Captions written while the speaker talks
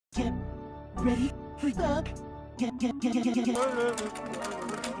Get ready for the get.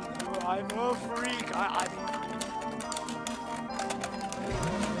 I'm a freak.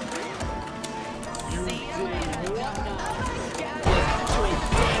 See you later, Dum-Dum.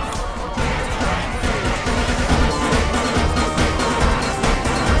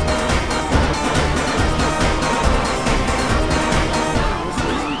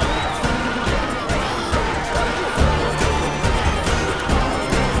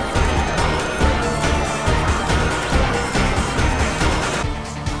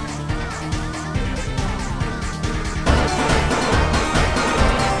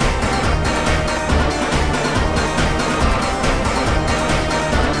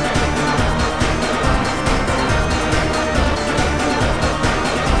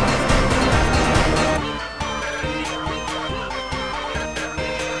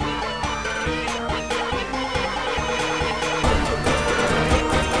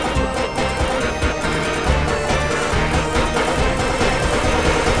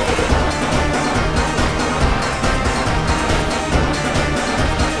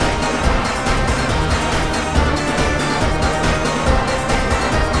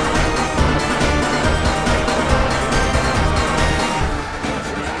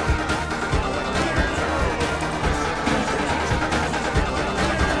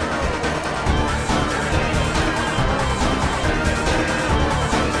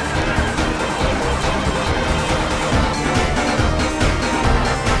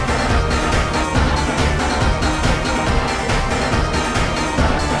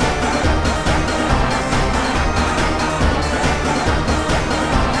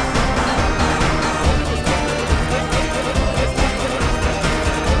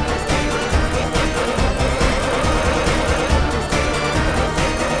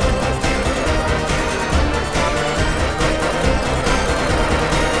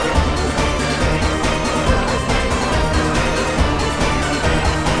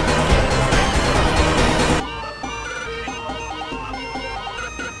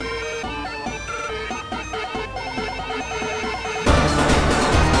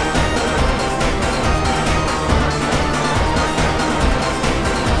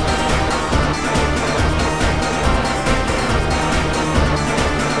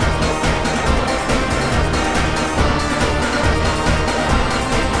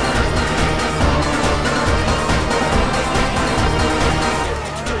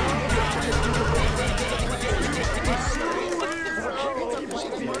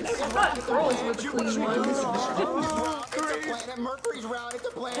 Mercury's round, it's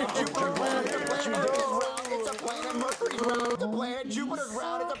a planet Jupiter's round, it's a planet Earth is round, it's a planet Mercury's round, it's a planet Jupiter's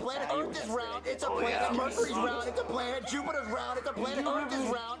round, it's a planet Earth is round, it's a planet Mercury's round, it's a planet Jupiter's round, it's a planet Earth is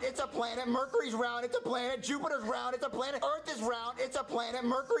round, it's a planet Mercury's round, it's a planet Jupiter's round, it's a planet Earth is round, it's a planet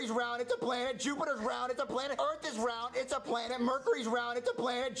Mercury's round, it's a planet Jupiter's round, it's a planet Earth is round, it's a planet Mercury's round, it's a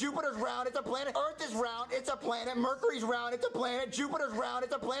planet Jupiter's round, it's a planet Earth is round, it's a planet Mercury's round, it's a planet Jupiter's round,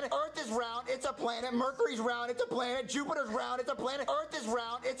 it's a planet Earth is round, it's a planet Mercury's round, it's a planet Jupiter's round, it's a planet Earth is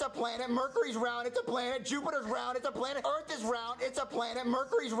round, it's a planet Mercury's round, it's a planet Jupiter's round, it's a planet Earth is round, it's a planet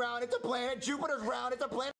Mercury's round, it's a planet Jupiter's round, it's a planet